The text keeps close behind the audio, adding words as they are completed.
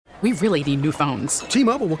We really need new phones.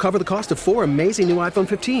 T-Mobile will cover the cost of 4 amazing new iPhone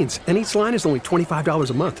 15s, and each line is only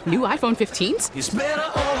 $25 a month. New iPhone 15s? It's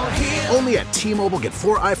better over here. Only at T-Mobile, get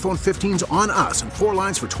 4 iPhone 15s on us and 4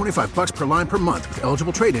 lines for $25 per line per month with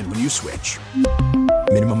eligible trade-in when you switch.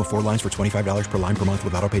 Minimum of 4 lines for $25 per line per month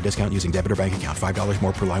with autopay discount using debit or bank account. $5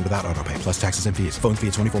 more per line without autopay, plus taxes and fees. Phone fee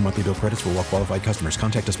at 24 monthly bill credits for well-qualified customers.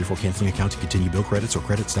 Contact us before canceling account to continue bill credits or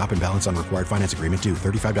credit stop and balance on required finance agreement due.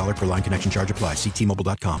 $35 per line connection charge applies. See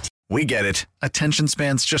T-Mobile.com. We get it. Attention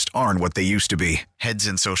spans just aren't what they used to be. Heads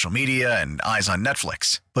in social media and eyes on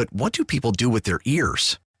Netflix. But what do people do with their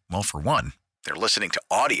ears? Well, for one, they're listening to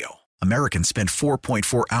audio. Americans spend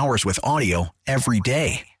 4.4 hours with audio every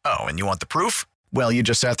day. Oh, and you want the proof? Well, you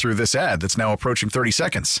just sat through this ad that's now approaching 30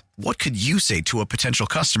 seconds. What could you say to a potential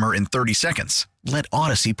customer in 30 seconds? Let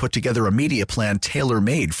Odyssey put together a media plan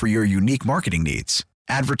tailor-made for your unique marketing needs.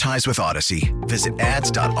 Advertise with Odyssey. Visit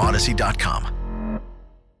ads.odyssey.com.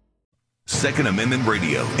 Second Amendment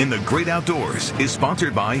Radio in the great outdoors is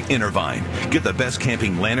sponsored by Intervine. Get the best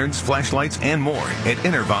camping lanterns, flashlights, and more at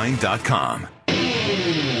Intervine.com.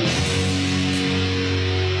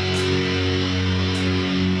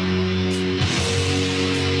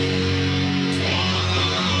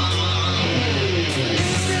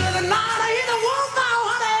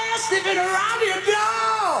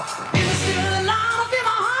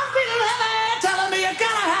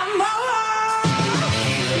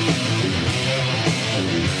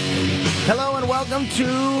 Hello and welcome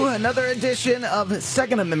to another edition of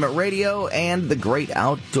Second Amendment Radio and the Great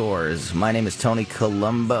Outdoors. My name is Tony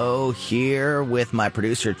Colombo, here with my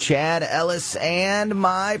producer Chad Ellis and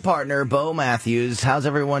my partner Bo Matthews. How's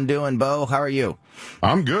everyone doing, Bo? How are you?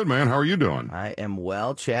 I'm good, man. How are you doing? I am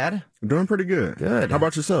well, Chad. Doing pretty good. Good. How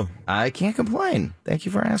about yourself? I can't complain. Thank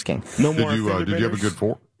you for asking. No more. Did you have a good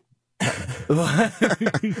four?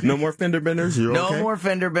 No more fender benders? You're no okay? more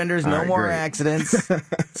fender benders, no right, more great. accidents.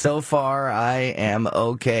 So far, I am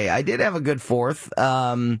okay. I did have a good fourth.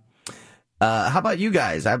 How about you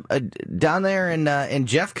guys? I down there in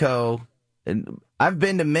Jeffco, I've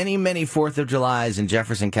been to many 4th of Julys in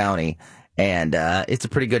Jefferson County, and it's a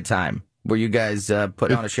pretty good time. Were you guys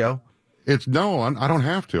putting on a show? I don't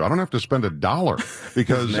have to. I don't have to spend $1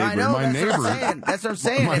 because I know, my neighbors. That's what I'm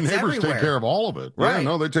saying. My It's neighbors everywhere. take care of all of it. Right. Yeah,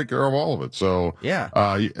 no, they take care of all of it. So yeah,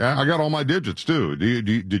 I got all my digits too.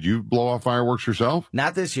 Did you blow off fireworks yourself?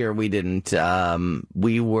 Not this year. We didn't.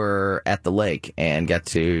 We were at the lake and got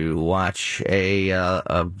to watch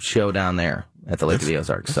a show down there at the Lake of the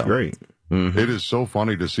Ozarks. So great. Mm-hmm. It is so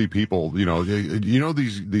funny to see people,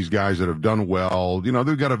 these guys that have done well,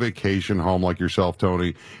 they've got a vacation home like yourself,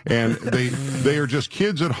 Tony, and they are just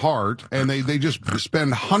kids at heart, and they just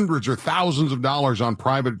spend hundreds or thousands of dollars on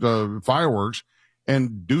private fireworks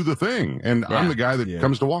and do the thing. And I'm the guy that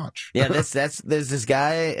comes to watch. Yeah, there's this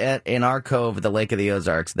guy in our cove at the Lake of the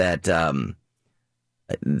Ozarks that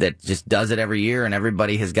just does it every year, and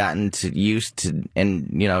everybody has gotten used to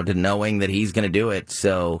knowing that he's going to do it.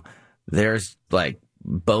 So there's like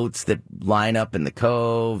boats that line up in the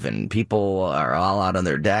cove, and people are all out on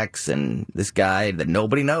their decks, and this guy that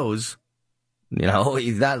nobody knows,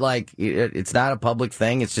 he's not like, it's not a public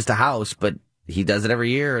thing, it's just a house, but he does it every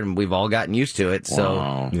year, and we've all gotten used to it. So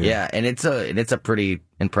wow. Yeah, and it's a pretty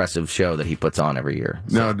impressive show that he puts on every year.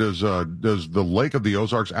 So. Now, does the Lake of the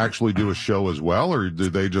Ozarks actually do a show as well, or do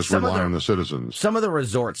they just rely on the citizens? Some of the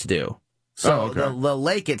resorts do. So okay. the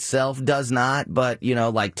lake itself does not, but,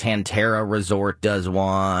 like Tantera Resort does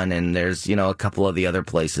one, and there's, a couple of the other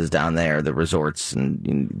places down there, the resorts,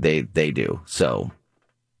 and they do. So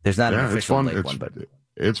there's not an official lake one, but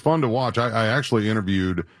it's fun to watch. I actually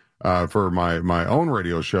interviewed for my own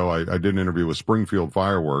radio show. I did an interview with Springfield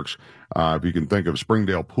Fireworks. If you can think of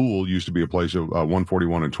Springdale Pool, used to be a place of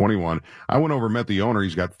 141 and 21. I went over and met the owner.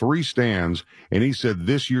 He's got 3 stands, and he said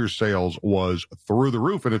this year's sales was through the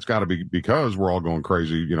roof, and it's got to be because we're all going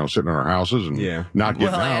crazy, sitting in our houses and not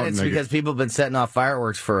getting out. And it's because people have been setting off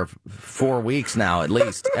fireworks for 4 weeks now, at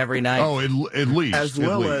least, every night. Oh, at least. As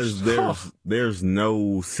well as there's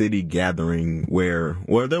no city gathering where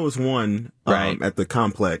there was one at the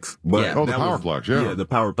complex. But the Powerplex, Yeah, the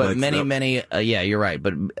Powerplex. But many, you're right.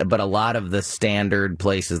 But a lot of the standard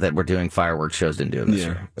places that were doing fireworks shows didn't do them this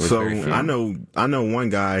year. So I know one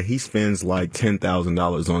guy, he spends like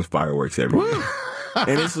 $10,000 on fireworks every year.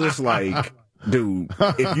 And it's just like, dude,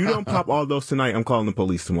 if you don't pop all those tonight, I'm calling the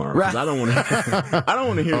police tomorrow. Right. I don't want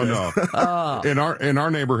to hear that. No. In our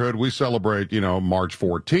neighborhood, we celebrate, March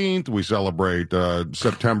 14th. We celebrate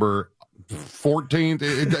September 14th.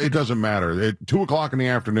 It doesn't matter. At 2:00 in the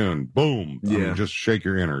afternoon, boom. Just shake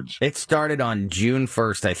your innards. It started on June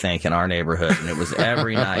 1st, I think, in our neighborhood, and it was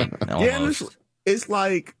every night. Yeah, it's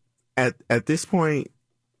like at this point,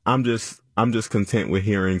 I'm just content with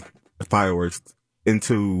hearing fireworks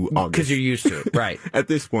into August. Because you're used to it, right? At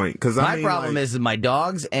this point, because my problem is my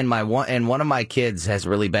dogs and one of my kids has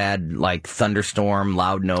really bad like thunderstorm,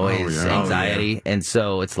 loud noise, anxiety, and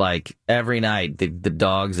so it's like every night the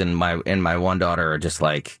dogs and my one daughter are just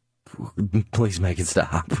like, please make it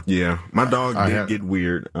stop. Yeah, my dog did get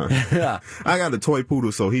weird. I got a toy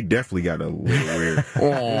poodle, so he definitely got a little weird.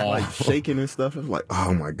 Like shaking and stuff. It's like,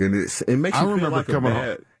 oh my goodness, it makes you feel like a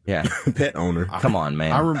bad pet owner. Come on,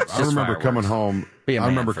 man. I remember coming home. I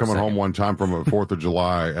remember coming home one time from a 4th of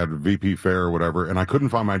July at a VP fair or whatever, and I couldn't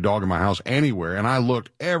find my dog in my house anywhere, and I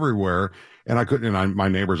looked everywhere, and I couldn't. And my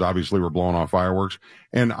neighbors obviously were blowing off fireworks,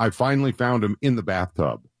 and I finally found him in the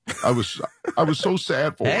bathtub. I was so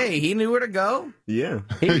sad for him. Hey, he knew where to go. Yeah.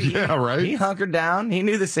 Yeah, right? He hunkered down. He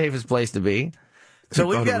knew the safest place to be. So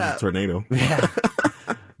we've got a tornado. Yeah.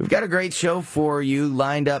 We've got a great show for you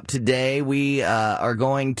lined up today. We are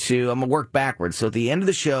going to, I'm going to work backwards. So at the end of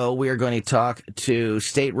the show, we are going to talk to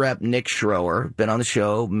State Rep Nick Schroer, been on the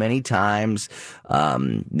show many times,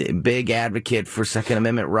 big advocate for Second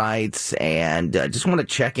Amendment rights, and just want to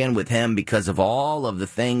check in with him because of all of the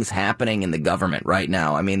things happening in the government right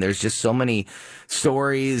now. I mean, there's just so many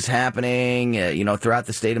stories happening, throughout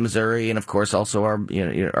the state of Missouri, and of course also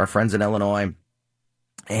our friends in Illinois.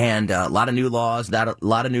 And a lot of new laws, a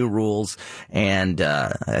lot of new rules, and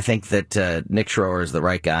I think that Nick Schroer is the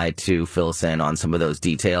right guy to fill us in on some of those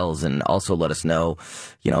details and also let us know,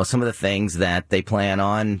 some of the things that they plan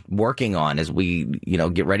on working on as we,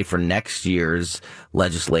 get ready for next year's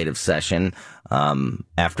legislative session.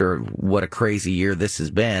 After what a crazy year this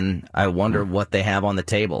has been, I wonder what they have on the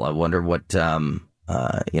table. I wonder what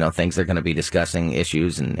things they're going to be discussing,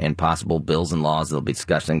 issues and possible bills and laws they'll be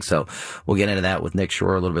discussing. So we'll get into that with Nick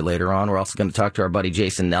Schroer a little bit later on. We're also going to talk to our buddy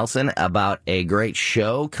Jason Nelson about a great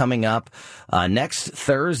show coming up next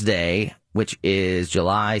Thursday, which is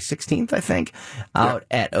July 16th, I think, out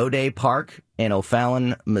at O'Day Park in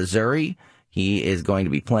O'Fallon, Missouri. He is going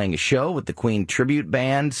to be playing a show with the Queen Tribute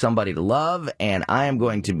Band, Somebody to Love, and I am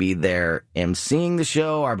going to be there emceeing the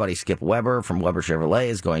show. Our buddy Skip Weber from Weber Chevrolet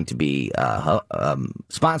is going to be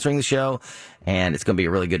sponsoring the show, and it's going to be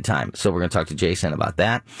a really good time. So we're going to talk to Jason about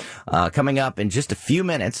that. Coming up in just a few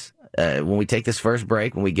minutes, when we take this first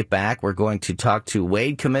break, when we get back, we're going to talk to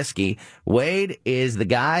Wade Comiskey. Wade is the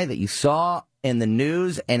guy that you saw in the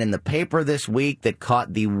news and in the paper this week that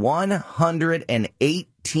caught the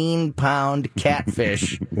 118-pound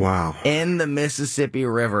catfish in the Mississippi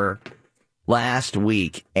River last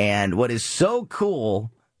week. And what is so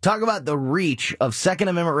cool, talk about the reach of Second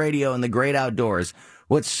Amendment Radio and the great outdoors.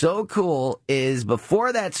 What's so cool is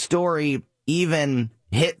before that story even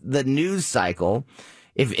hit the news cycle,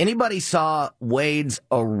 if anybody saw Wade's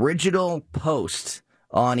original post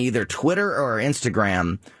on either Twitter or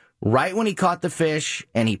Instagram, right when he caught the fish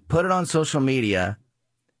and he put it on social media,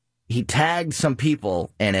 he tagged some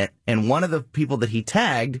people in it. And one of the people that he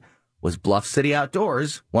tagged was Bluff City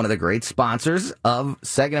Outdoors, one of the great sponsors of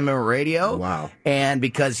Second Amendment Radio. Wow. And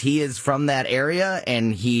because he is from that area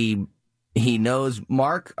and he knows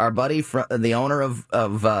Mark, our buddy, the owner of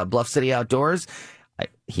Bluff City Outdoors,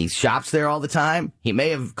 he shops there all the time. He may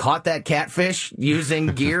have caught that catfish using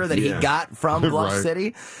gear that he got from Bluff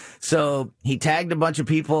City. So he tagged a bunch of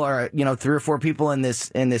people, or 3 or 4 people in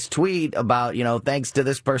this tweet about, thanks to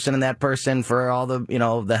this person and that person for all the,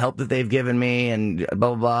 the help that they've given me and blah,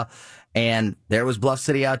 blah, blah. And there was Bluff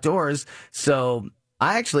City Outdoors. So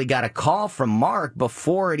I actually got a call from Mark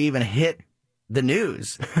before it even hit the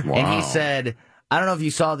news. Wow. And he said, I don't know if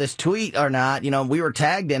you saw this tweet or not. We were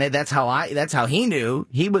tagged in it. That's how he knew.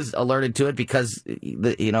 He was alerted to it because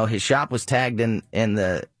his shop was tagged in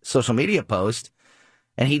the social media post,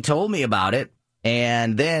 and he told me about it.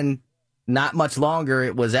 And then not much longer,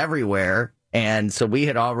 it was everywhere. And so we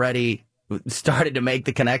had already started to make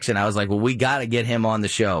the connection. I was like, well, we got to get him on the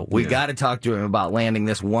show. We got to talk to him about landing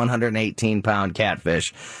this 118-pound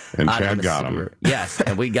catfish. And Chad got him. Yes,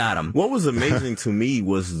 and we got him. What was amazing to me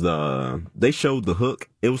was they showed the hook.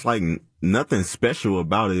 It was like nothing special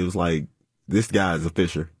about it. It was like, this guy is a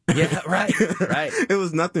fisher. Yeah, right. It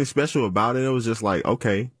was nothing special about it. It was just like,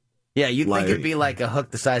 okay. Yeah, you'd think it'd be like a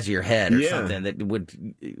hook the size of your head or something that would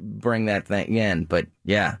bring that thing in. But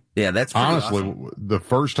yeah, that's pretty honestly awesome. The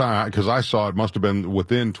first time, because I saw it, must have been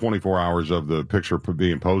within 24 hours of the picture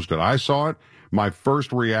being posted. I saw it. My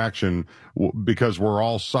first reaction, because we're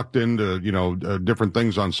all sucked into different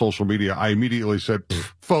things on social media, I immediately said,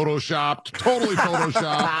 "Photoshopped, totally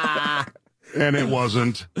photoshopped," and it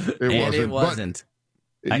wasn't. It wasn't.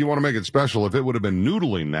 you want to make it special. If it would have been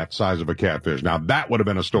noodling that size of a catfish, now that would have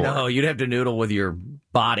been a story. No, you'd have to noodle with your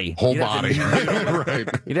body. Whole body. Right.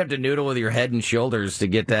 You'd have to noodle with your head and shoulders to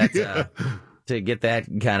get that to get that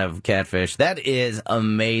kind of catfish. That is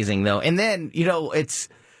amazing, though. And then, it's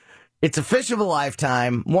a fish of a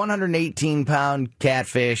lifetime, 118-pound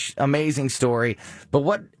catfish, amazing story. But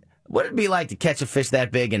what would it be like to catch a fish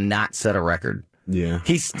that big and not set a record? Yeah.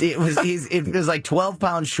 It was like 12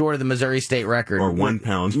 pounds short of the Missouri state record. Or 1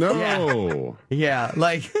 pound. No. Yeah,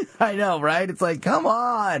 like, I know, right? It's like, come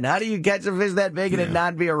on. How do you catch a fish that big and it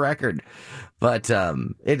not be a record? But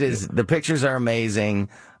it is, the pictures are amazing.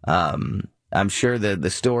 I'm sure the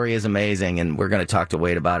story is amazing, and we're going to talk to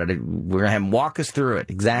Wade about it. We're going to have him walk us through it,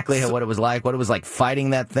 exactly what it was like fighting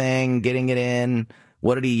that thing, getting it in,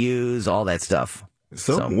 what did he use, all that stuff.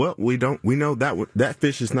 So well, we know that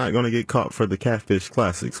fish is not going to get caught for the Catfish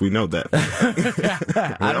Classics. We know that.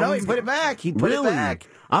 I don't know. He put it back. He put it back.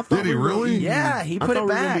 Did he really? Yeah, he put it back.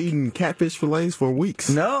 I thought we were eating catfish fillets for weeks.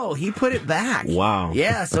 No, he put it back. Wow.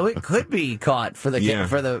 Yeah, so it could be caught for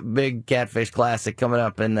the big Catfish Classic coming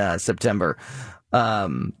up in September.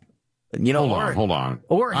 Hold on.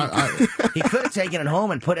 Or he could have taken it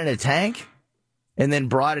home and put it in a tank, and then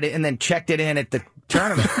brought it in, and then checked it in at the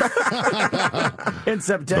tournament in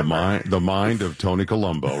September. The mind of Tony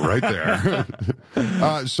Colombo, right there.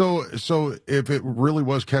 So if it really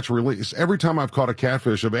was catch and release, every time I've caught a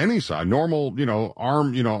catfish of any size, normal,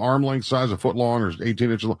 arm length size, a foot long or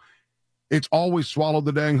 18 inches long, it's always swallowed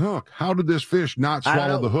the dang hook. How did this fish not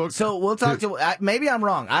swallow the hook? So we'll talk maybe I'm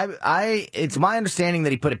wrong. It's my understanding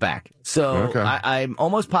that he put it back. So okay. I'm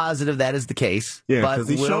almost positive that is the case. Yeah, because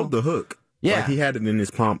he showed the hook. Yeah, like he had it in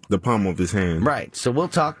the palm of his hand. Right. So we'll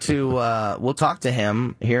talk to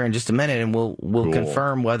him here in just a minute, and we'll cool.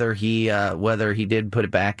 confirm whether he did put it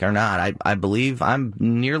back or not. I believe I'm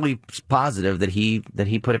nearly positive that he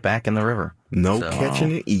put it back in the river. No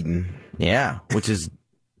catching and eating. Yeah, which is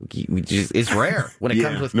it's rare when it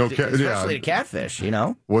comes with especially to catfish.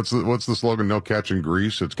 What's the slogan? No catch and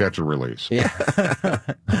grease. It's catch and release. Yeah.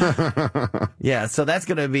 Yeah. So that is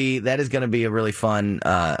going to be a really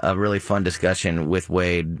fun discussion with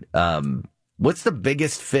Wade. What's the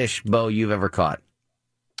biggest fish, Bo, you've ever caught?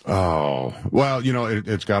 Oh, well,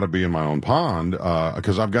 it's got to be in my own pond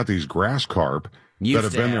because I've got these grass carp that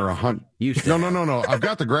have been there a hunt. No. I've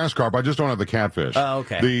got the grass carp. I just don't have the catfish. Oh,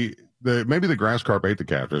 okay. Maybe the grass carp ate the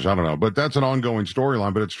catfish. I don't know, but that's an ongoing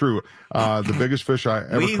storyline. But it's true. The biggest fish I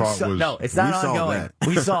ever caught was it's not ongoing.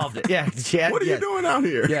 We solved it. Yeah, Chad. What are you doing out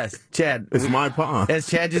here? Yes, Chad. It's my pond. As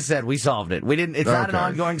Chad just said, we solved it. We didn't. It's not an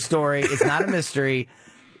ongoing story. It's not a mystery.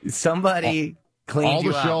 Somebody cleaned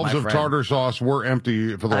you out. All the shelves of tartar sauce were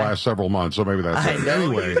empty for the last several months. So maybe that's it. I know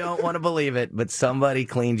anyway. You don't want to believe it, but somebody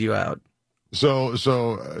cleaned you out. So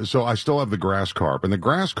I still have the grass carp, and the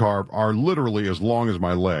grass carp are literally as long as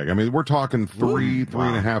my leg. I mean, we're talking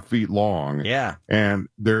 3.5 feet long. Yeah. And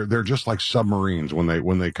they're just like submarines when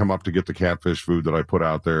they come up to get the catfish food that I put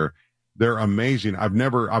out there. They're amazing.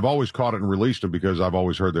 I've always caught it and released them because I've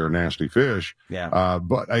always heard they're a nasty fish. Yeah.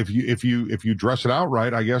 But if you dress it out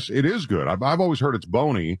right, I guess it is good. I've always heard it's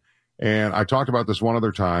bony, and I talked about this one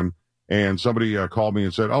other time. And somebody called me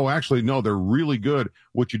and said, "Oh, actually, no, they're really good.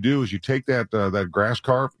 What you do is you take that grass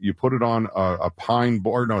carp, you put it on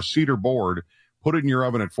a cedar board, put it in your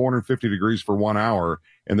oven at 450 degrees for 1 hour,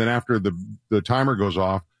 and then after the timer goes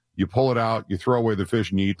off, you pull it out, you throw away the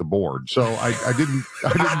fish, and you eat the board." So I didn't go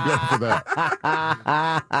for that.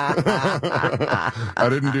 I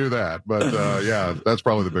didn't do that, but yeah, that's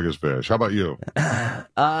probably the biggest fish. How about you?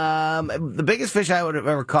 The biggest fish I would have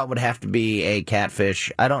ever caught would have to be a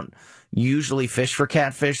catfish. I don't usually fish for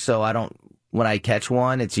catfish, so when I catch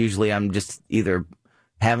one, it's usually I'm just either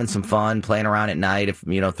having some fun, playing around at night, if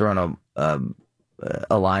throwing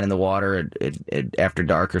a line in the water after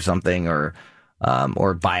dark or something, or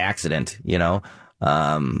by accident,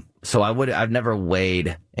 So I've never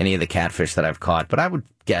weighed any of the catfish that I've caught, but I would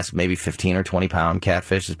guess maybe 15 or 20 pound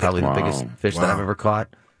catfish is probably the biggest fish that I've ever caught.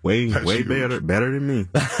 Way better than me.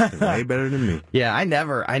 Way better than me. Yeah, I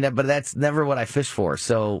never, but that's never what I fish for.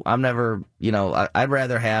 So I'm never, I'd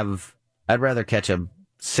rather catch a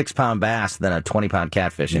 6-pound bass than a 20-pound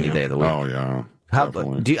catfish any day of the week. Oh yeah.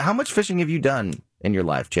 How much fishing have you done in your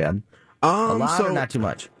life, Chad? A lot or not too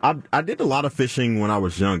much? I did a lot of fishing when I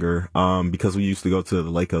was younger, because we used to go to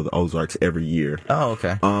the Lake of the Ozarks every year. Oh,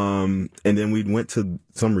 okay. And then we went to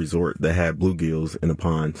some resort that had bluegills in the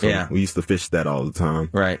pond. So we used to fish that all the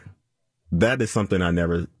time. Right. That is something I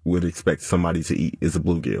never would expect somebody to eat, is a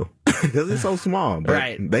bluegill. Because it's so small. But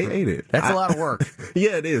right. They ate it. That's a lot of work.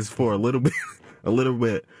 Yeah, it is for a little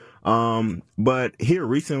bit. But here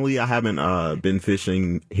recently, I haven't been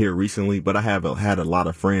fishing here recently, but I have had a lot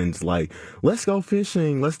of friends like, let's go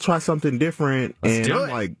fishing, let's try something different. Let's do I'm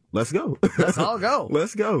it. like, let's go. Let's all go.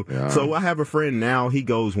 Let's go. Yeah. So I have a friend now, he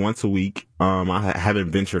goes once a week. I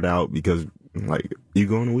haven't ventured out because like, you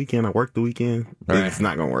go on the weekend, I work the weekend. Right. It's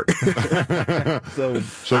not going to work.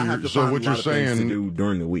 so I have to find what a you're lot of things saying to do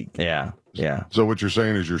during the week. Yeah. Yeah. So what you're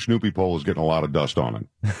saying is your Snoopy pole is getting a lot of dust on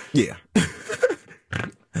it. Yeah.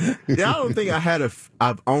 Yeah, I don't think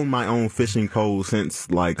I've owned my own fishing pole since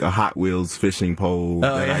like a Hot Wheels fishing pole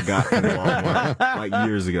that I got from Walmart like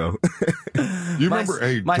years ago. You remember?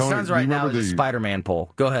 My Tony, son's right now is a Spider-Man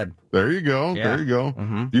pole. Go ahead. There you go. Yeah. There you go.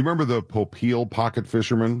 Mm-hmm. Do you remember the Popeil pocket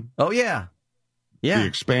fisherman? Oh yeah. The Yeah.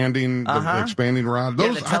 expanding rod. Yeah,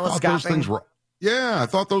 Those, the I thought those telescoping. things were. Yeah, I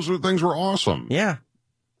thought those things were awesome. Yeah.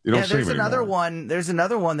 You don't Yeah, see there's them another anymore. one. There's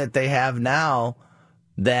another one that they have now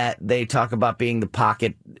that they talk about being the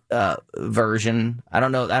pocket version. I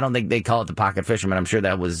don't know. I don't think they call it the pocket fisherman. I'm sure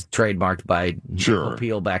that was trademarked by Sure.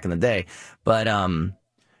 Peel back in the day. But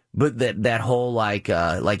that whole like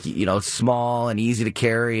small and easy to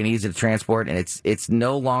carry and easy to transport, and it's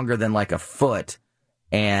no longer than like a foot,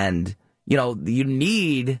 and you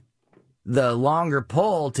need the longer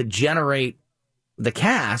pole to generate the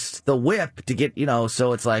cast, the whip to get,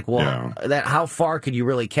 so it's like, well, that how far could you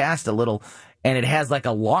really cast a little? And it has like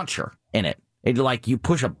a launcher in it. It like you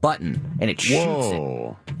push a button and it shoots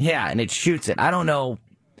it. Yeah, and it shoots it. I don't know.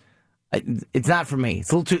 It's not for me.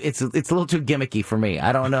 It's a little too. It's a little too gimmicky for me.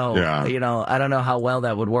 I don't know. Yeah. I don't know how well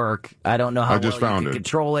that would work. I don't know how just well found you it. can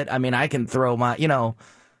control it. I mean, I can throw my.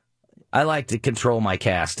 I like to control my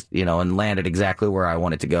cast, and land it exactly where I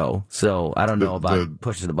want it to go. So I don't know about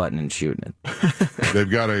pushing the button and shooting it.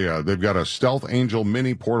 They've got a Stealth Angel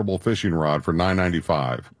mini portable fishing rod for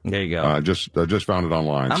 $9.95. There you go. I just found it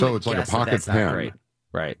online. So it's like a pocket that's pen. Not great.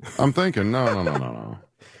 Right. I'm thinking, no.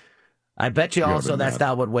 I bet you gotta also be that's mad.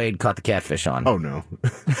 not what Wade caught the catfish on. Oh no.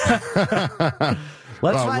 Let's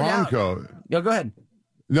find out. Ronco. Yo, go ahead.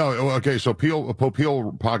 No, okay, so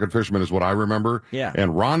Popeil pocket fisherman is what I remember. Yeah.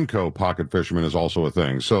 And Ronco pocket fisherman is also a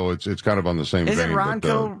thing. So it's kind of on the same Is it vein.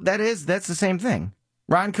 Ronco? That's the same thing.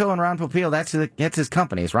 Ronco and Ron Popeil, that's his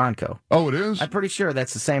company. It's Ronco. Oh, it is? I'm pretty sure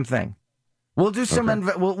that's the same thing. We'll do some.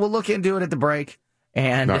 We'll look into it at the break,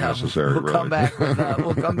 and Not necessary, we'll come really. back.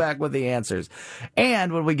 We'll come back with the answers.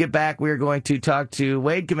 And when we get back, we are going to talk to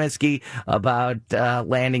Wade Kaminsky about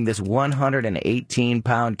landing this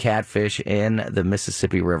 118-pound catfish in the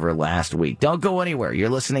Mississippi River last week. Don't go anywhere. You're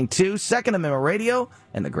listening to Second Amendment Radio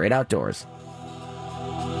and the Great Outdoors.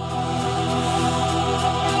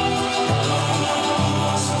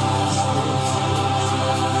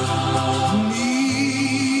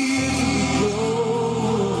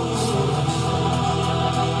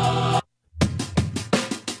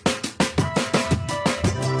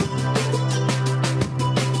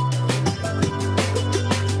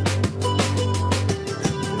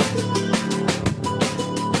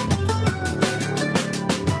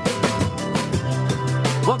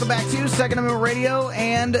 Welcome back to Second Amendment Radio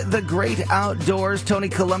and the Great Outdoors. Tony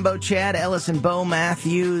Colombo, Chad Ellis, and Bo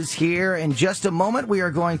Matthews here. In just a moment, we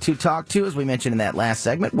are going to talk to, as we mentioned in that last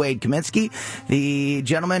segment, Wade Kaminsky, the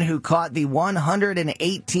gentleman who caught the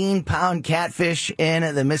 118-pound catfish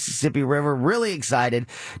in the Mississippi River. Really excited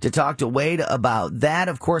to talk to Wade about that.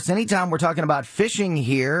 Of course, anytime we're talking about fishing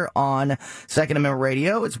here on Second Amendment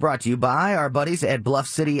Radio, it's brought to you by our buddies at Bluff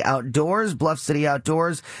City Outdoors. Bluff City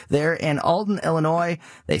Outdoors, they're in Alton, Illinois.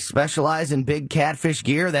 They specialize in big catfish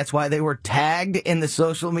gear. That's why they were tagged in the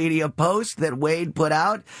social media post that Wade put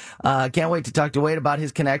out. Can't wait to talk to Wade about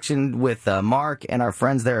his connection with Mark and our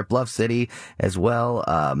friends there at Bluff City as well.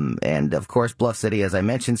 And of course, Bluff City, as I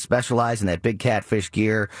mentioned, specialize in that big catfish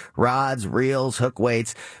gear, rods, reels, hook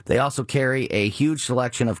weights. They also carry a huge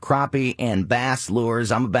selection of crappie and bass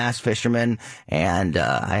lures. I'm a bass fisherman, and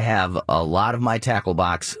I have a lot of my tackle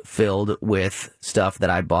box filled with stuff that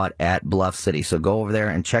I bought at Bluff City. So go over there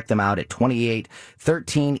and check them out at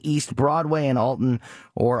 2813 East Broadway in Alton,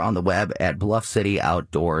 or on the web at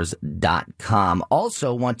bluffcityoutdoors.com.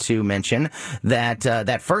 Also want to mention that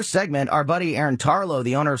that first segment, our buddy Aaron Tarlow,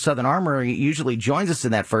 the owner of Southern Armory, usually joins us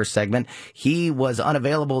in that first segment. He was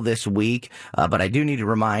unavailable this week, but I do need to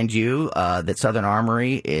remind you that Southern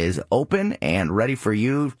Armory is open and ready for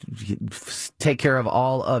you. Take care of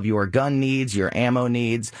all of your gun needs, your ammo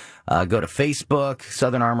needs. Go to Facebook,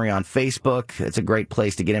 Southern Armory on Facebook. It's a great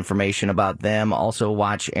place to get information about them. Also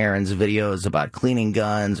watch Aaron's videos about cleaning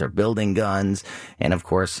guns or building guns. And of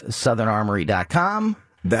course, southernarmory.com.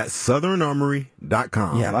 That's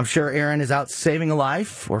southernarmory.com. Yeah, I'm sure Aaron is out saving a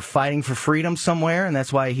life or fighting for freedom somewhere, and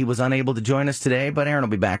that's why he was unable to join us today. But Aaron will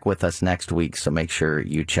be back with us next week, so make sure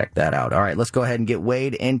you check that out. All right, let's go ahead and get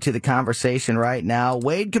Wade into the conversation right now.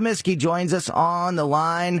 Wade Comiskey joins us on the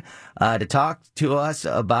line to talk to us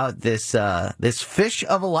about this fish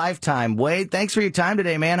of a lifetime. Wade, thanks for your time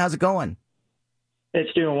today, man. How's it going?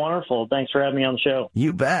 It's doing wonderful. Thanks for having me on the show.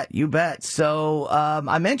 You bet. You bet. So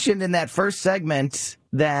I mentioned in that first segment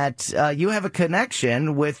that you have a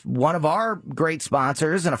connection with one of our great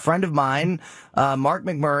sponsors and a friend of mine, Mark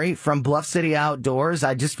McMurray from Bluff City Outdoors.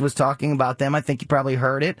 I just was talking about them. I think you probably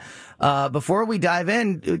heard it. Before we dive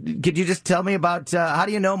in, could you just tell me about how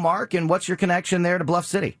do you know Mark and what's your connection there to Bluff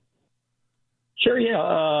City? Sure,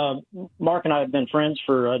 yeah. Mark and I have been friends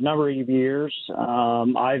for a number of years.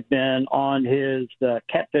 I've been on his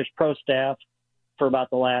Catfish Pro staff for about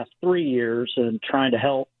the last 3 years and trying to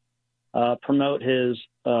help promote his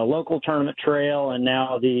local tournament trail and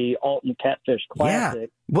now the Alton Catfish Classic.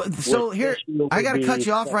 Yeah. Well, so here, I got to cut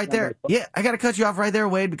you off right there. Yeah, I got to cut you off right there,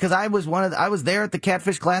 Wade, because I was there at the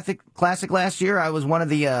Catfish Classic last year. I was one of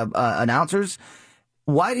the announcers.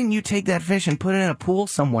 Why didn't you take that fish and put it in a pool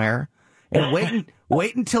somewhere and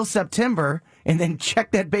wait until September and then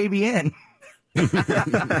check that baby in? Oh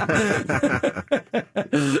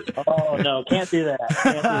no, can't do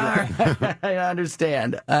that. I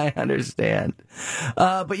understand.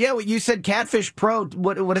 But yeah, you said Catfish Pro.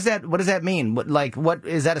 What does that mean? What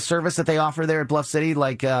is that a service that they offer there at Bluff City?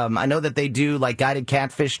 I know that they do guided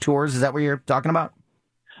catfish tours. Is that what you're talking about?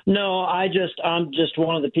 No, I'm just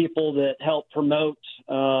one of the people that help promote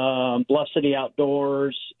Bluff City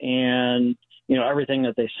Outdoors and everything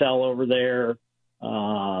that they sell over there.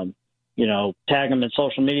 Tag them in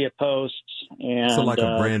social media posts. And so like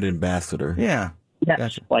a brand ambassador. Yeah. Yes,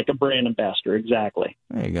 gotcha. Like a brand ambassador, exactly.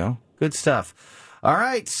 There you go. Good stuff. All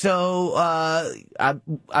right, so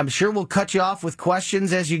I'm sure we'll cut you off with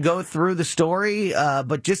questions as you go through the story,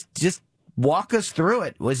 but just walk us through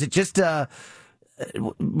it. Was it just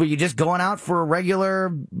were you just going out for a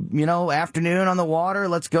regular, afternoon on the water?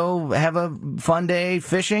 Let's go have a fun day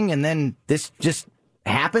fishing, and then this just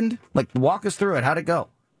happened? Walk us through it. How'd it go?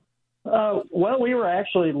 Well, we were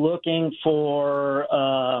actually looking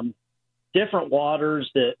for different waters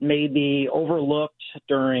that may be overlooked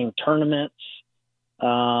during tournaments,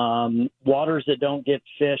 waters that don't get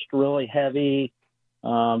fished really heavy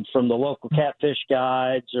from the local catfish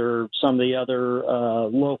guides or some of the other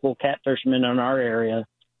local catfishermen in our area.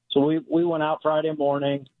 So we went out Friday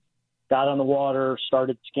morning, got on the water,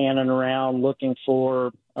 started scanning around, looking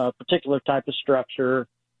for a particular type of structure.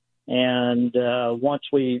 And once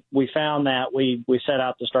we found that, we set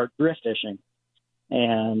out to start drift fishing.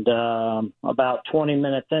 And about 20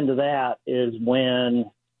 minutes into that is when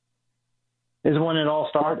it all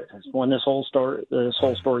started. Is when this whole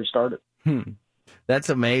story started. That's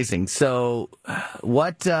amazing. So,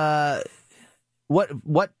 what type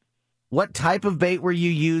of bait were you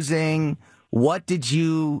using? What did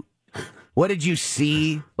you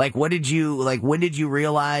see? When did you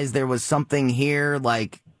realize there was something here?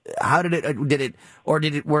 How did it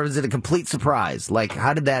was it a complete surprise?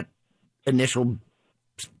 How did that initial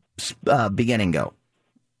beginning go?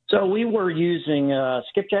 So we were using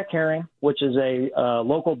skipjack herring, which is a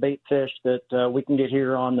local bait fish that we can get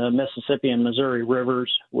here on the Mississippi and Missouri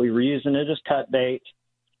rivers. We were using it as cut bait,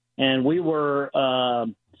 and we were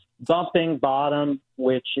bumping bottom,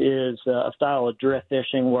 which is a style of drift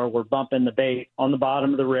fishing where we're bumping the bait on the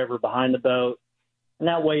bottom of the river behind the boat, and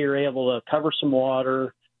that way you're able to cover some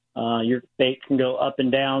water. Your bait can go up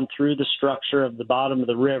and down through the structure of the bottom of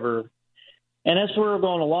the river. And as we were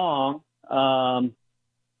going along,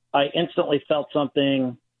 I instantly felt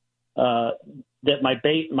something that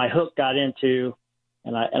my hook got into,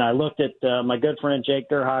 and I looked at my good friend Jake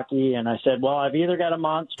Durhockey, and I said, well, I've either got a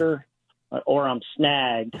monster or I'm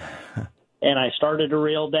snagged. And I started to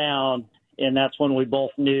reel down, and that's when we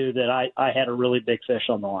both knew that I had a really big fish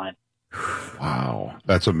on the line. Wow,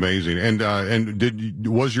 that's amazing. And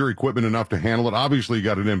was your equipment enough to handle it? Obviously, you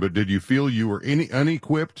got it in, but did you feel you were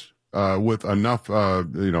unequipped with enough,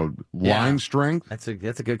 line strength? That's a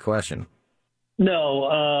good question. No,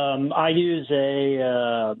 I use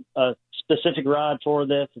a specific rod for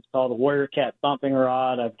this. It's called a Warrior Cat bumping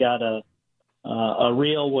rod. I've got a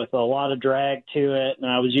reel with a lot of drag to it,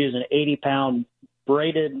 and I was using an 80-pound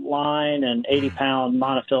braided line and 80-pound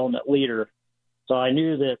monofilament leader. So I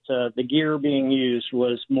knew that the gear being used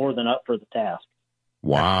was more than up for the task.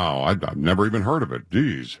 Wow, I've never even heard of it.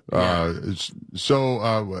 Jeez. Yeah.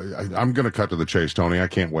 I'm going to cut to the chase, Tony. I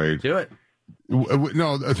can't wait. Do it.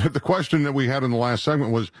 No, the question that we had in the last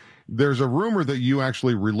segment was, there's a rumor that you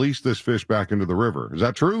actually released this fish back into the river. Is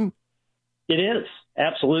that true? It is.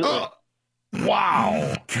 Absolutely.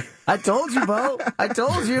 Wow. I told you, Bo. I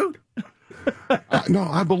told you. No,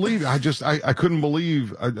 I believe. I couldn't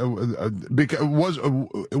believe. Because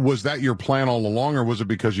was that your plan all along, or was it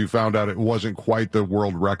because you found out it wasn't quite the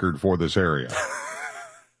world record for this area?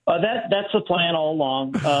 That's the plan all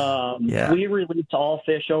along. We release all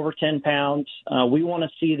fish over 10 pounds. We want to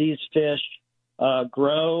see these fish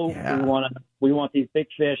grow. Yeah. We want these big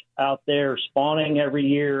fish out there spawning every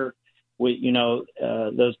year.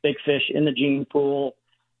 Those big fish in the gene pool.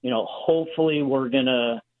 Hopefully we're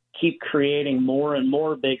gonna keep creating more and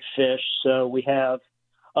more big fish, so we have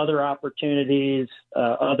other opportunities.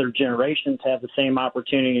 Other generations have the same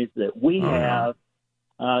opportunities that we have.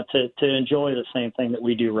 To enjoy the same thing that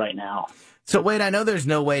we do right now. So, Wade, I know there's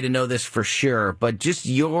no way to know this for sure, but just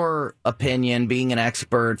your opinion, being an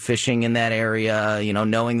expert fishing in that area,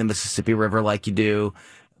 knowing the Mississippi River like you do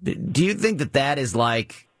you think that is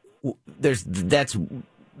like that's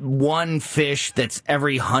one fish that's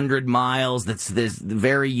every 100 miles, that's this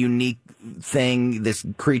very unique thing, this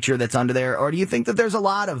creature that's under there? Or do you think that there's a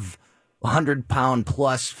lot of 100-pound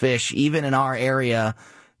plus fish, even in our area,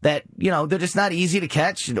 that, they're just not easy to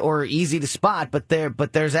catch or easy to spot, but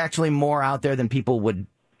there's actually more out there than people would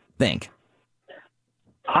think?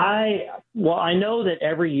 I know that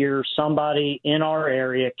every year somebody in our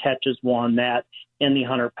area catches one that's in the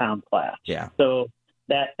 100-pound class. Yeah. So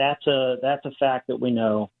that's a fact that we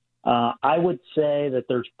know. I would say that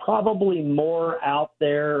there's probably more out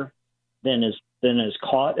there than is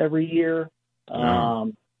caught every year.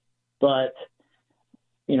 But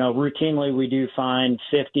routinely we do find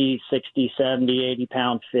 50, 60, 70,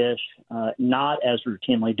 80-pound fish. Not as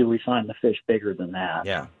routinely do we find the fish bigger than that.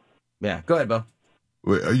 Yeah. Yeah. Go ahead, Bo.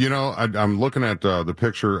 I'm looking at the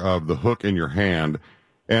picture of the hook in your hand.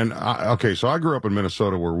 And, so I grew up in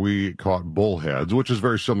Minnesota where we caught bullheads, which is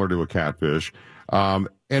very similar to a catfish. And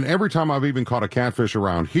every time I've even caught a catfish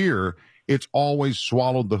around here, it's always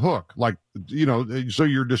swallowed the hook. Like, so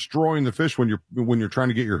you're destroying the fish when you're trying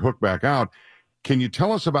to get your hook back out. Can you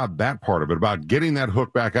tell us about that part of it, about getting that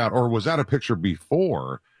hook back out, or was that a picture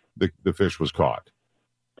before the fish was caught?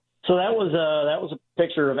 So that was a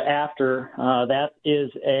picture of after. That is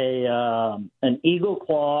an Eagle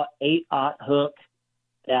Claw 8/0 hook.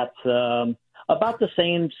 That's about the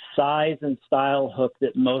same size and style hook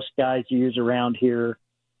that most guys use around here.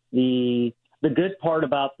 The good part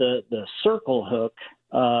about the circle hook,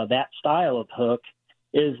 that style of hook,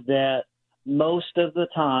 is that most of the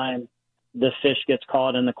time the fish gets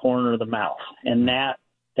caught in the corner of the mouth, and that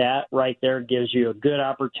right there gives you a good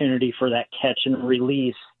opportunity for that catch and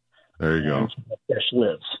release. There you go. The fish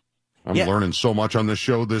lives. I'm learning so much on this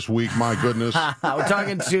show this week. My goodness. We're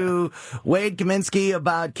talking to Wade Kaminsky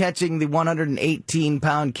about catching the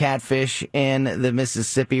 118-pound catfish in the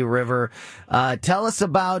Mississippi River. Tell us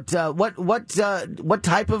about what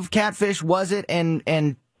type of catfish was it,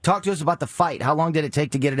 and talk to us about the fight. How long did it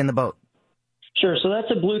take to get it in the boat? Sure. So that's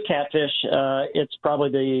a blue catfish. It's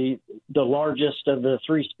probably the largest of the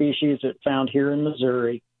three species that's found here in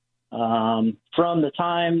Missouri. From the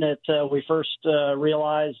time that we first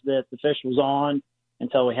realized that the fish was on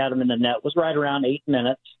until we had him in the net was right around 8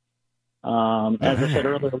 minutes. As I said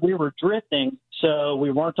earlier, we were drifting, so we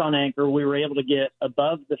weren't on anchor. We were able to get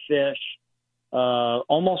above the fish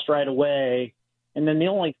almost right away. And then the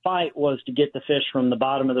only fight was to get the fish from the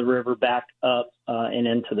bottom of the river back up and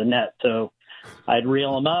into the net. So I'd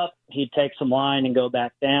reel him up. He'd take some line and go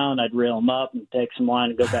back down. I'd reel him up and take some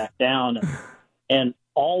line and go back down. And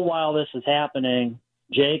all while this is happening,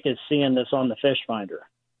 Jake is seeing this on the fish finder.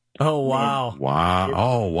 Oh, wow. Wow.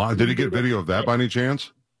 Oh, wow. Did he get video of that by any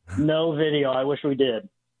chance? No video. I wish we did.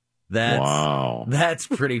 Wow. That's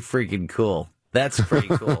pretty freaking cool. That's pretty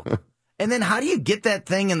cool. And then how do you get that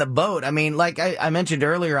thing in the boat? I mean, like I mentioned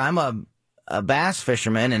earlier, I'm a bass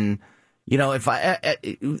fisherman, and,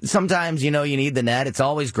 if sometimes, you need the net. It's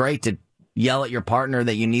always great to yell at your partner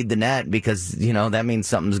that you need the net because, that means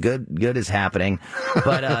something's good is happening.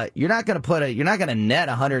 But you're not going to net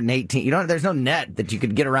 118. There's no net that you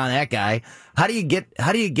could get around that guy. How do you get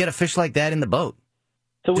a fish like that in the boat?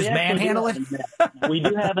 So just manhandle it? We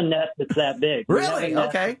do have a net that's that big. Really?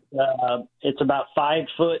 Okay. It's about 5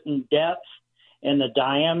 foot in depth, and the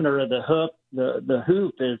diameter of the hook, the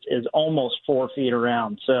hoop is almost 4 feet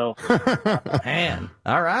around. So, man,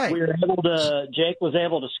 all right. Jake was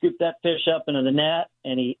able to scoop that fish up into the net,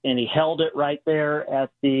 and he held it right there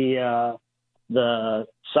at the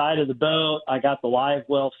side of the boat. I got the live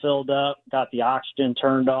well filled up, got the oxygen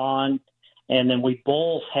turned on, and then we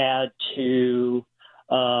both had to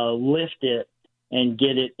lift it and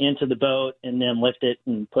get it into the boat and then lift it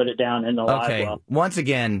and put it down in the live well. Once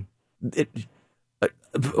again, being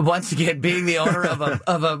the owner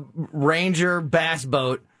of a Ranger bass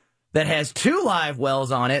boat that has 2 live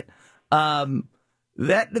wells on it,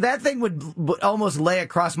 that thing would almost lay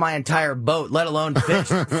across my entire boat, let alone fit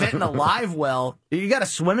in a live well. You got a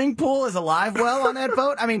swimming pool as a live well on that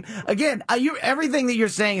boat? I mean, again, everything that you're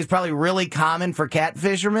saying is probably really common for cat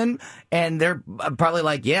fishermen, and they're probably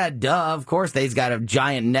like, yeah, duh, of course they've got a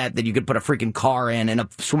giant net that you could put a freaking car in and a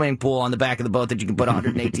swimming pool on the back of the boat that you can put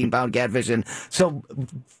 118-pound catfish in. So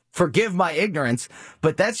forgive my ignorance,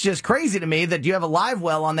 but that's just crazy to me that you have a live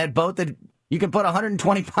well on that boat that you can put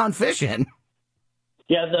 120-pound fish in.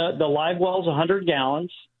 Yeah, the live well's 100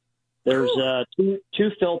 gallons. There's two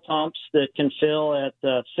fill pumps that can fill at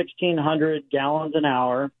 1,600 gallons an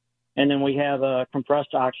hour, and then we have a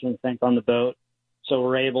compressed oxygen tank on the boat, so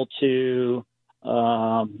we're able to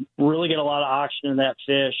really get a lot of oxygen in that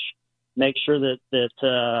fish, make sure that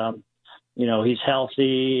he's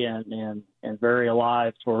healthy and very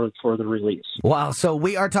alive for the release. Wow. So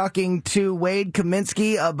we are talking to Wade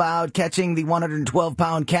Kaminsky about catching the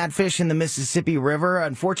 112-pound catfish in the Mississippi River.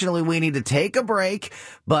 Unfortunately, we need to take a break,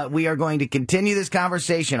 but we are going to continue this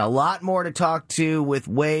conversation. A lot more to talk to with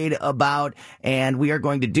Wade about, and we are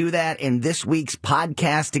going to do that in this week's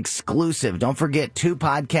podcast exclusive. Don't forget 2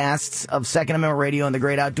 podcasts of Second Amendment Radio and the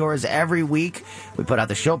Great Outdoors every week. We put out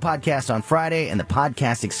the show podcast on Friday and the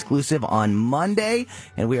podcast exclusive on Monday,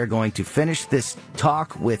 and we are going to finish this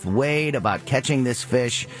talk with Wade about catching this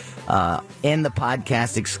fish in the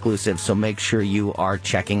podcast exclusive, so make sure you are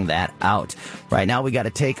checking that out. Right now, we got to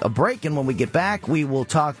take a break, and when we get back, we will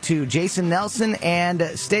talk to Jason Nelson and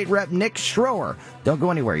State Rep Nick Schroer. Don't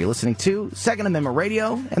go anywhere. You're listening to Second Amendment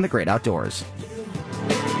Radio and the Great Outdoors.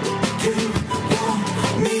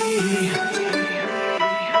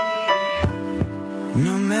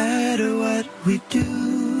 No matter what we do.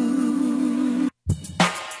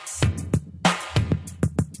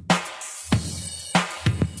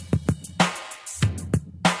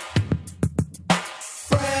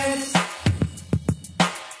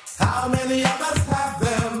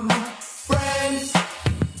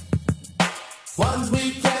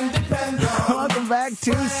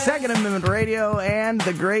 To Second Amendment Radio and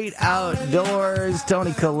the Great Outdoors.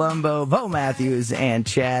 Tony Colombo, Bo Matthews, and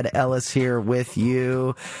Chad Ellis here with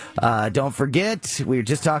you. Don't forget, we were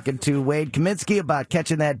just talking to Wade Kaminsky about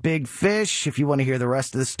catching that big fish. If you want to hear the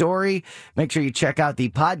rest of the story, make sure you check out the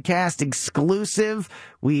podcast exclusive.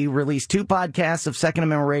 We release 2 podcasts of Second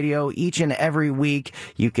Amendment Radio each and every week.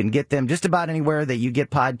 You can get them just about anywhere that you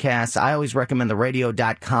get podcasts. I always recommend the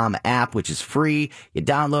radio.com app, which is free. You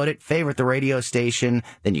download it, favorite the radio station,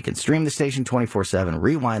 then you can stream the station 24/7,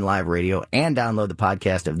 rewind live radio, and download the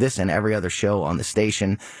podcast of this and every other show on the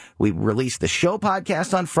station. We release the show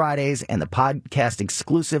podcast on Fridays and the podcast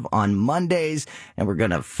exclusive on Mondays, and we're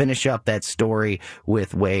going to finish up that story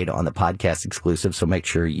with Wade on the podcast exclusive, so make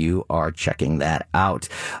sure you are checking that out.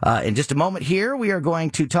 In just a moment here, we are going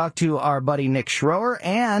to talk to our buddy Nick Schroer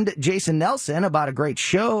and Jason Nelson about a great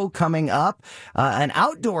show coming up, an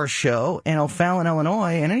outdoor show in O'Fallon,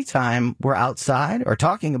 Illinois. And anytime we're outside or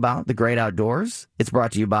talking about the great outdoors, it's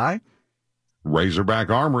brought to you by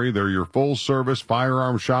Razorback Armory. They're your full-service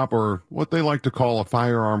firearm shop, or what they like to call a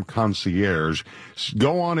firearm concierge.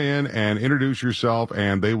 Go on in and introduce yourself,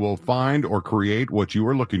 and they will find or create what you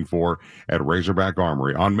are looking for at Razorback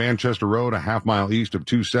Armory. On Manchester Road, a half-mile east of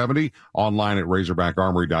 270, online at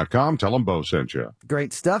RazorbackArmory.com. Tell them Bo sent you.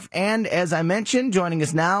 Great stuff. And as I mentioned, joining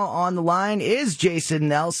us now on the line is Jason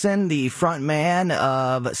Nelson, the front man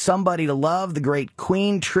of Somebody to Love, the great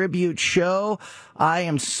Queen tribute show. I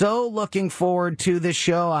am so looking forward to this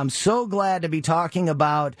show. I'm so glad to be talking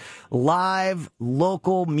about live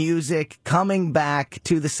local music coming back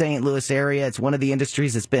to the St. Louis area. It's one of the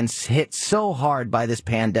industries that's been hit so hard by this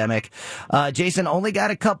pandemic. Jason, only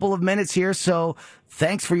got a couple of minutes here, so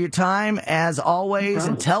thanks for your time as always,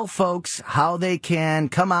 and tell folks how they can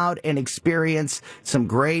come out and experience some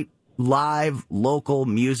great live local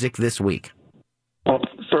music this week. Well,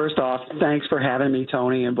 first off, thanks for having me,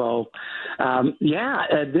 Tony and Bo.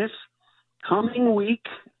 This coming week,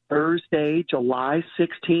 Thursday, July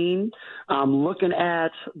 16, I'm looking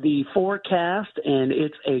at the forecast, and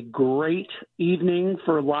it's a great evening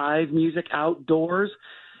for live music outdoors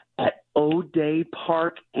at O'Day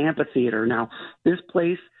Park Amphitheater. Now, this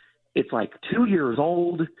place, it's like 2 years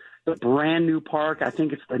old, a brand new park. I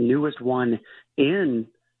think it's the newest one in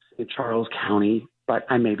Charles County, but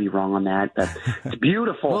I may be wrong on that. But it's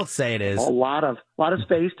beautiful. We'll say it is. A lot of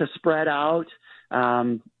space to spread out.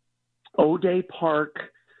 O'Day Park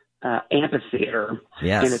Amphitheater.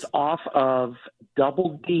 Yes. And it's off of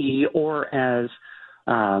Double D, or as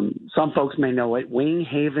some folks may know it, Wing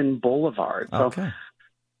Haven Boulevard. So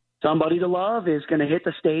Somebody to Love is going to hit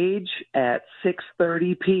the stage at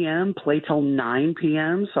 6:30 p.m., play till 9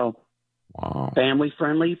 p.m. So family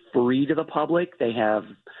friendly, free to the public. They have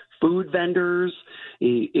food vendors.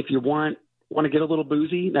 If you want to get a little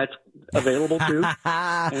boozy, that's available too.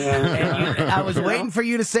 I was waiting for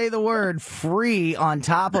you to say the word free on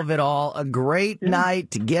top of it all. A great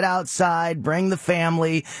night to get outside, bring the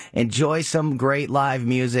family, enjoy some great live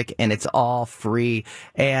music, and it's all free.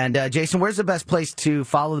 And Jason, where's the best place to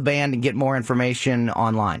follow the band and get more information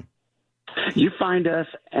online? You find us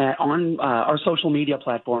on our social media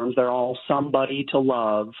platforms. They're all Somebody to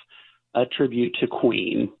Love, a tribute to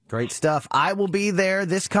Queen. Great stuff. I will be there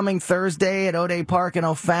this coming Thursday at O'Day Park in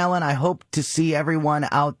O'Fallon. I hope to see everyone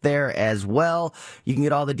out there as well. You can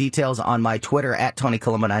get all the details on my Twitter at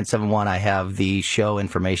TonyColombo971. I have the show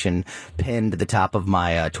information pinned to the top of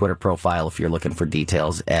my Twitter profile if you're looking for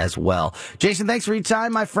details as well. Jason, thanks for your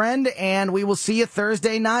time, my friend, and we will see you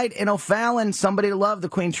Thursday night in O'Fallon. Somebody to Love, the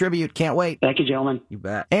Queen tribute. Can't wait. Thank you, gentlemen. You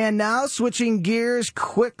bet. And now switching gears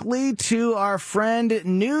quickly to our friend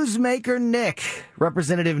Newsmaker Nick.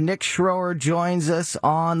 Representative Nick Schroer joins us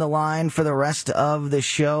on the line for the rest of the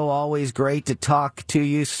show. Always great to talk to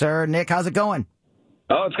you, sir. Nick, how's it going?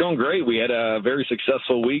 Oh, it's going great. We had a very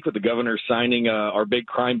successful week with the governor signing our big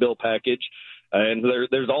crime bill package. And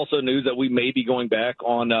there's also news that we may be going back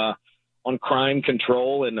on crime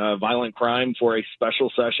control and violent crime for a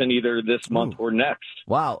special session either this month or next.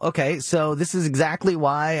 Wow. Okay. So this is exactly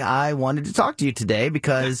why I wanted to talk to you today,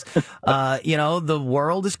 because, the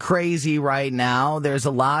world is crazy right now. There's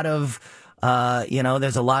a lot of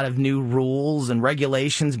there's a lot of new rules and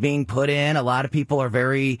regulations being put in. A lot of people are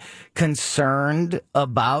very concerned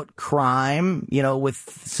about crime, with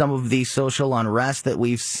some of the social unrest that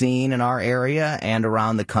we've seen in our area and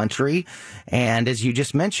around the country. And as you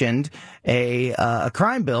just mentioned, a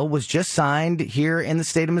crime bill was just signed here in the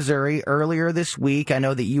state of Missouri earlier this week. I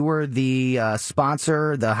know that you were the House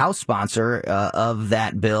sponsor of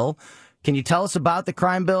that bill. Can you tell us about the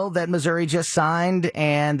crime bill that Missouri just signed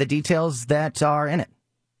and the details that are in it?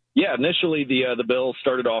 Yeah, initially the bill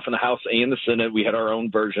started off in the House and the Senate. We had our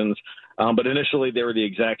own versions, but initially they were the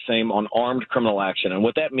exact same on armed criminal action. And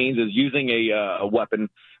what that means is using a weapon.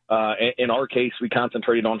 In our case, we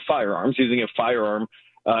concentrated on firearms, using a firearm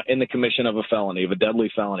in the commission of a felony, of a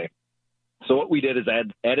deadly felony. So what we did is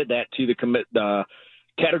added that to the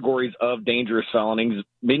categories of dangerous felonies,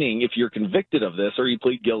 meaning if you're convicted of this or you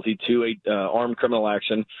plead guilty to a armed criminal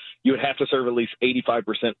action, you would have to serve at least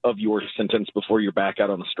 85% of your sentence before you're back out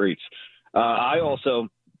on the streets. I also,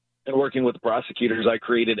 in working with the prosecutors, I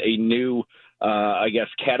created a new,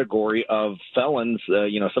 category of felons,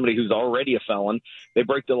 somebody who's already a felon. They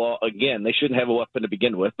break the law again. They shouldn't have a weapon to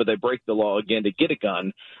begin with, but they break the law again to get a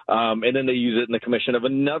gun, and then they use it in the commission of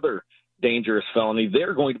another dangerous felony.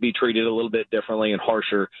 They're going to be treated a little bit differently and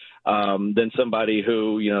harsher than somebody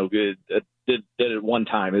who, did it one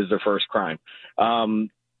time as their first crime.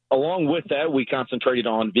 Along with that, we concentrated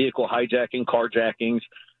on vehicle hijacking, carjackings.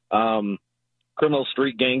 Criminal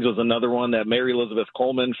street gangs was another one that Mary Elizabeth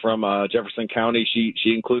Coleman from Jefferson County,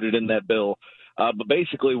 she included in that bill. But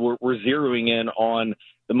basically, we're zeroing in on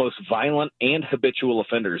the most violent and habitual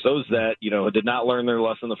offenders, those that, did not learn their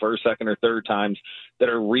lesson the first, second, or third times, that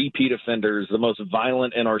are repeat offenders, the most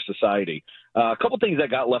violent in our society. A couple things that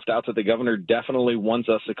got left out that the governor definitely wants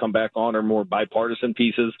us to come back on are more bipartisan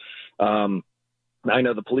pieces. I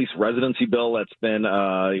know the police residency bill that's been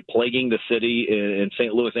plaguing the city in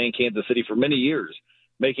St. Louis and Kansas City for many years,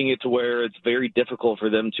 making it to where it's very difficult for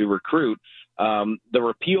them to recruit. The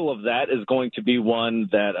repeal of that is going to be one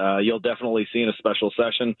that you'll definitely see in a special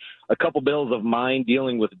session. A couple bills of mine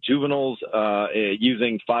dealing with juveniles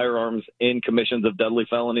using firearms in commissions of deadly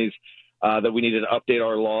felonies that we needed to update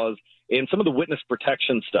our laws. And some of the witness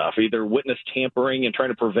protection stuff, either witness tampering and trying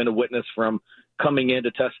to prevent a witness from coming in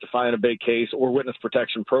to testify in a big case, or witness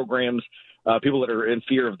protection programs, people that are in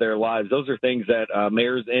fear of their lives. Those are things that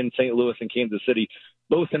mayors in St. Louis and Kansas City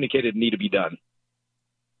both indicated need to be done.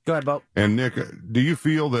 Go ahead, Bo. And Nick, do you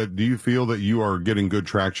feel that you are getting good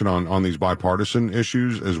traction on these bipartisan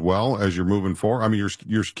issues as well as you're moving forward? I mean,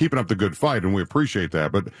 you're keeping up the good fight, and we appreciate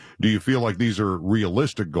that. But do you feel like these are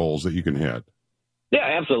realistic goals that you can hit?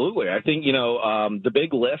 Yeah, absolutely. I think the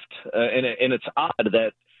big lift, and it's odd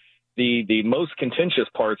that the most contentious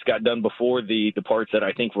parts got done before the parts that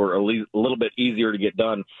I think were a little bit easier to get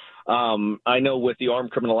done. I know with the armed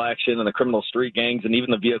criminal action and the criminal street gangs and even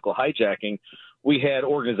the vehicle hijacking, we had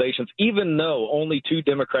organizations, even though only 2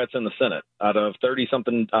 Democrats in the Senate out of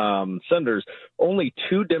 30-something senators, only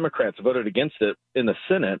 2 Democrats voted against it in the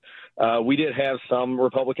Senate. We did have some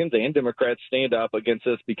Republicans and Democrats stand up against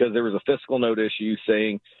this because there was a fiscal note issue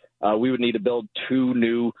saying we would need to build 2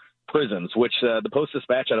 new prisons, which the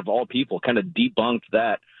Post-Dispatch, out of all people, kind of debunked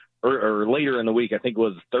that or later in the week. I think it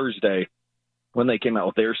was Thursday when they came out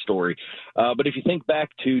with their story. But if you think back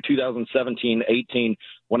to 2017-18,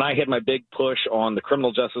 when I had my big push on the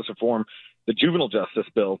criminal justice reform, the juvenile justice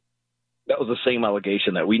bill, that was the same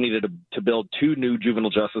allegation that we needed to build 2 new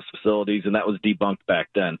juvenile justice facilities, and that was debunked back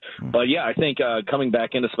then. But, yeah, I think coming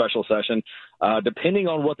back into special session, depending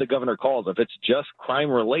on what the governor calls, if it's just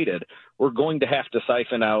crime-related, we're going to have to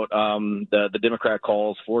siphon out the Democrat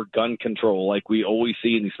calls for gun control like we always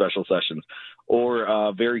see in these special sessions,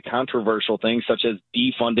 or very controversial things such as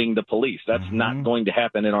defunding the police. That's not going to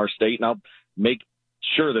happen in our state, and I'll make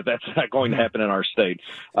sure that that's not going to happen in our state.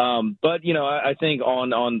 But, you know, I think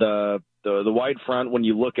on the wide front, when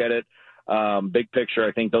you look at it, big picture,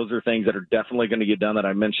 I think those are things that are definitely going to get done that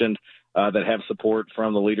I mentioned that have support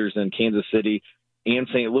from the leaders in Kansas City and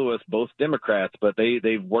St. Louis, both Democrats, but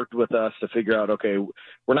they've worked with us to figure out, okay,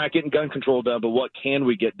 we're not getting gun control done, but what can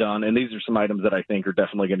we get done? And these are some items that I think are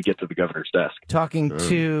definitely going to get to the governor's desk. Talking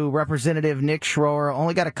to Representative Nick Schroer,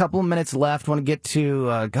 only got a couple of minutes left. Want to get to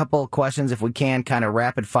a couple of questions if we can, kind of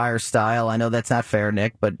rapid fire style. I know that's not fair,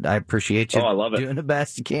 Nick, but I appreciate you I love it. doing the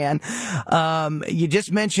best you can. You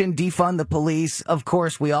just mentioned defund the police. Of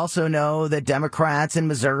course, we also know that Democrats in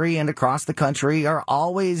Missouri and across the country are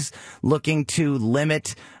always looking to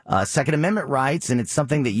limit Second Amendment rights, and it's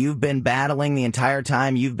something that you've been battling the entire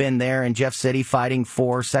time you've been there in Jeff City fighting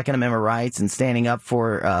for Second Amendment rights and standing up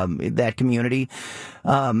for that community.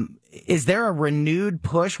 Is there a renewed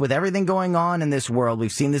push with everything going on in this world?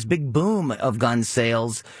 We've seen this big boom of gun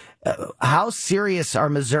sales. How serious are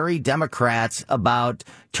Missouri Democrats about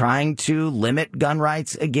trying to limit gun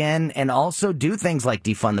rights again and also do things like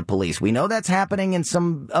defund the police? We know that's happening in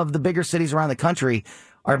some of the bigger cities around the country.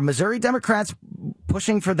 Are Missouri Democrats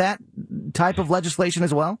pushing for that type of legislation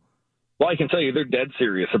as well? Well, I can tell you they're dead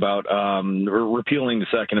serious about repealing the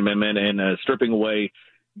Second Amendment and stripping away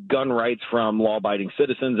gun rights from law-abiding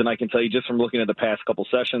citizens. And I can tell you just from looking at the past couple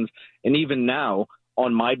sessions, and even now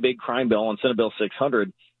on my big crime bill on Senate Bill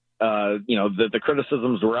 600, the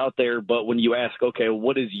criticisms were out there. But when you ask, okay,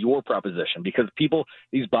 what is your proposition? Because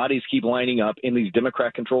these bodies keep lining up in these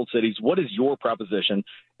Democrat-controlled cities. What is your proposition?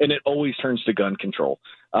 And it always turns to gun control.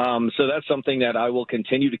 So that's something that I will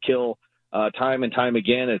continue to kill time and time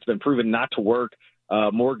again. It's been proven not to work.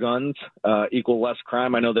 More guns equal less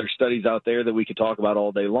crime. I know there's studies out there that we could talk about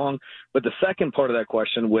all day long. But the second part of that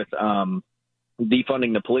question with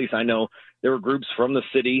defunding the police, I know there were groups from the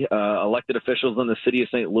city, elected officials in the city of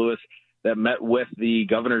St. Louis that met with the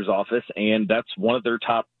governor's office, and that's one of their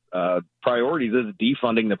top priorities is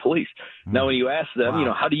defunding the police. Now, when you ask them,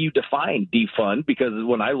 how do you define defund? Because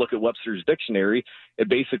when I look at Webster's dictionary, it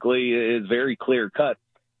basically is very clear cut.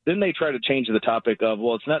 Then they try to change the topic of,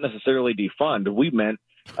 well, it's not necessarily defund. We meant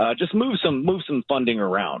just move some funding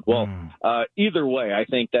around. Well, either way, I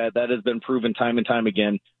think that has been proven time and time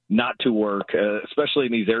again not to work, especially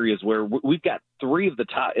in these areas where we've got 3 of the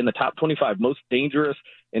top 25 most dangerous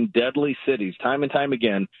and deadly cities, time and time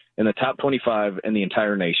again, in the top 25 in the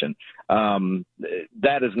entire nation.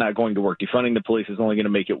 That is not going to work. Defunding the police is only going to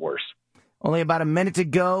make it worse. Only about a minute to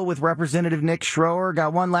go with Representative Nick Schroer.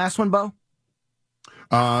 Got one last one, Bo?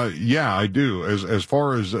 Yeah, I do. As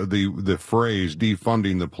far as the phrase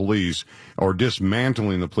defunding the police or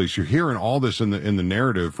dismantling the police, you're hearing all this in the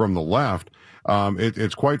narrative from the left.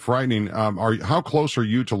 It's quite frightening. How close are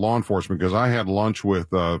you to law enforcement? Because I had lunch with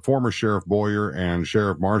former Sheriff Boyer and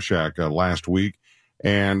Sheriff Marshak last week,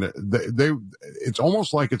 and it's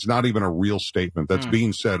almost like it's not even a real statement that's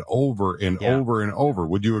being said over and over and over.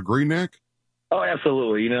 Would you agree, Nick? Oh,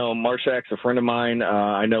 absolutely. Marshak's a friend of mine.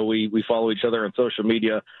 I know we follow each other on social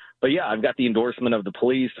media. But, yeah, I've got the endorsement of the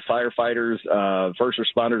police, the firefighters, first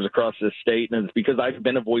responders across this state, and it's because I've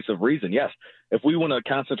been a voice of reason. Yes, if we want to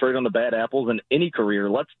concentrate on the bad apples in any career,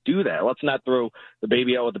 let's do that. Let's not throw the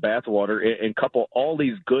baby out with the bathwater and couple all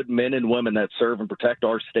these good men and women that serve and protect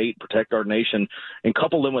our state, protect our nation, and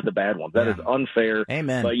couple them with the bad ones. That is unfair.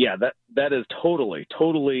 Amen. But, yeah, that is totally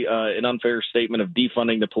an unfair statement of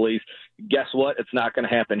defunding the police. Guess what? It's not going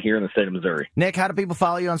to happen here in the state of Missouri. Nick, how do people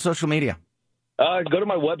follow you on social media? Go to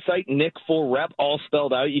my website, Nick Full Rep, all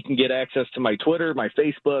spelled out. You can get access to my Twitter, my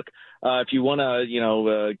Facebook. If you want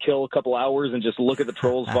to, kill a couple hours and just look at the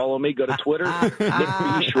trolls, follow me. Go to Twitter, Nick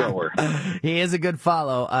B. Schroer. He is a good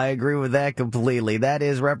follow. I agree with that completely. That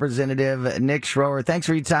is Representative Nick Schroer. Thanks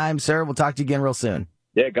for your time, sir. We'll talk to you again real soon.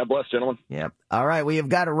 Yeah, God bless, gentlemen. Yep. All right, we have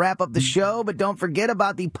got to wrap up the show, but don't forget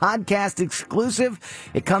about the podcast exclusive.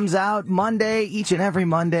 It comes out Monday, each and every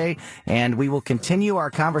Monday, and we will continue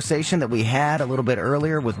our conversation that we had a little bit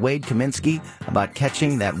earlier with Wade Kaminsky about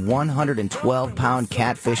catching that 112-pound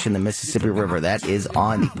catfish in the Mississippi River. That is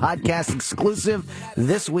on the podcast exclusive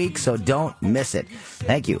this week, so don't miss it.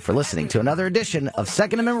 Thank you for listening to another edition of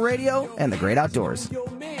Second Amendment Radio and the Great Outdoors.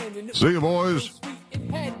 See you, boys. It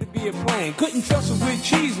had to be a plan. Couldn't trust them with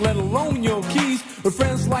cheese, let alone your keys. With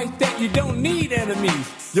friends like that, you don't need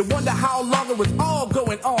enemies. You wonder how long it was all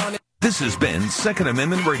going on. This has been Second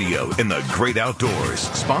Amendment Radio in the Great Outdoors,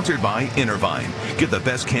 sponsored by Intervine. Get the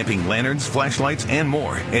best camping lanterns, flashlights, and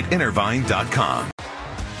more at Intervine.com.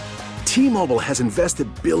 T-Mobile has invested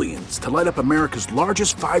billions to light up America's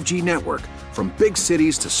largest 5G network, from big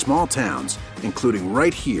cities to small towns, including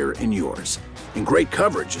right here in yours. And great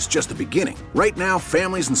coverage is just the beginning. Right now,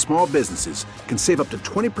 families and small businesses can save up to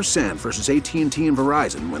 20% versus AT&T and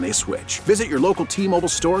Verizon when they switch. Visit your local T-Mobile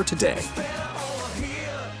store today.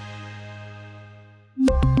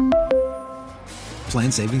 Plan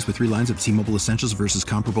savings with 3 lines of T-Mobile Essentials versus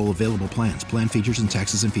comparable available plans. Plan features and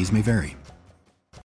taxes and fees may vary.